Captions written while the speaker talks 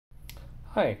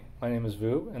Hi, my name is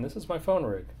Vu, and this is my phone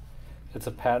rig. It's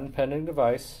a patent-pending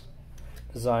device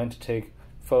designed to take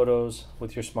photos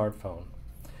with your smartphone.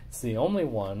 It's the only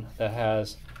one that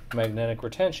has magnetic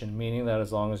retention, meaning that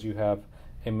as long as you have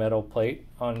a metal plate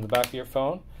on the back of your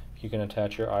phone, you can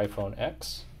attach your iPhone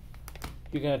X.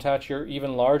 You can attach your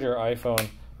even larger iPhone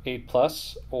 8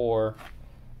 Plus or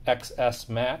XS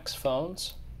Max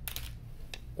phones,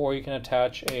 or you can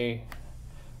attach a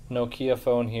Nokia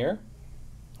phone here.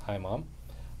 Hi, Mom.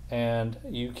 And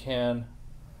you can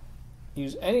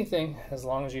use anything as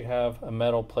long as you have a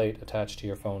metal plate attached to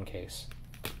your phone case.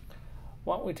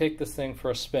 Why don't we take this thing for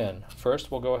a spin?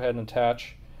 First, we'll go ahead and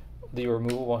attach the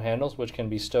removable handles, which can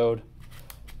be snapped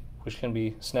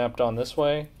on this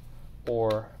way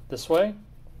or this way.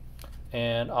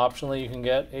 And optionally, you can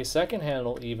get a second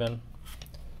handle even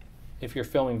if you're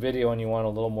filming video and you want a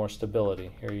little more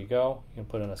stability. Here you go. You can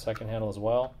put in a second handle as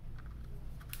well.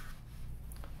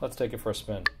 Let's take it for a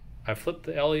spin. I flipped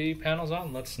the LED panels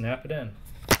on. Let's snap it in.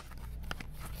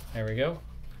 There we go.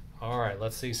 All right,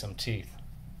 let's see some teeth.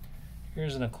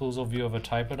 Here's an occlusal view of a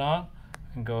typodon.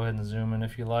 I can go ahead and zoom in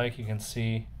if you like. You can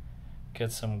see,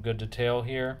 get some good detail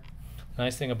here. The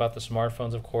nice thing about the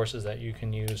smartphones, of course, is that you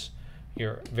can use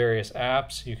your various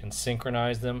apps. You can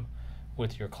synchronize them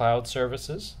with your cloud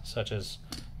services, such as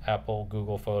Apple,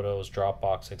 Google Photos,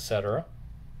 Dropbox, etc.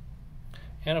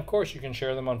 And of course, you can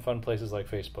share them on fun places like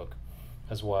Facebook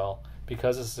as well.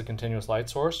 Because this is a continuous light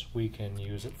source, we can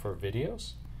use it for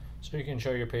videos. So you can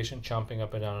show your patient chomping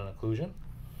up and down an occlusion.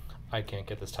 I can't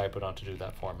get this typodon to do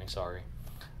that for me, sorry.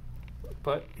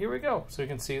 But here we go. So you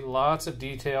can see lots of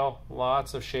detail,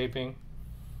 lots of shaping.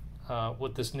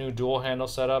 With this new dual handle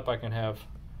setup, I can have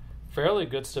fairly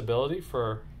good stability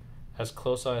for as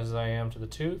close as I am to the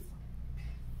tooth.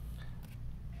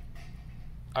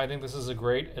 I think this is a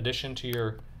great addition to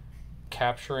your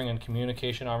capturing and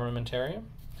communication armamentarium.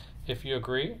 If you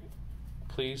agree,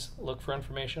 please look for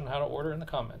information on how to order in the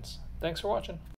comments. Thanks for watching.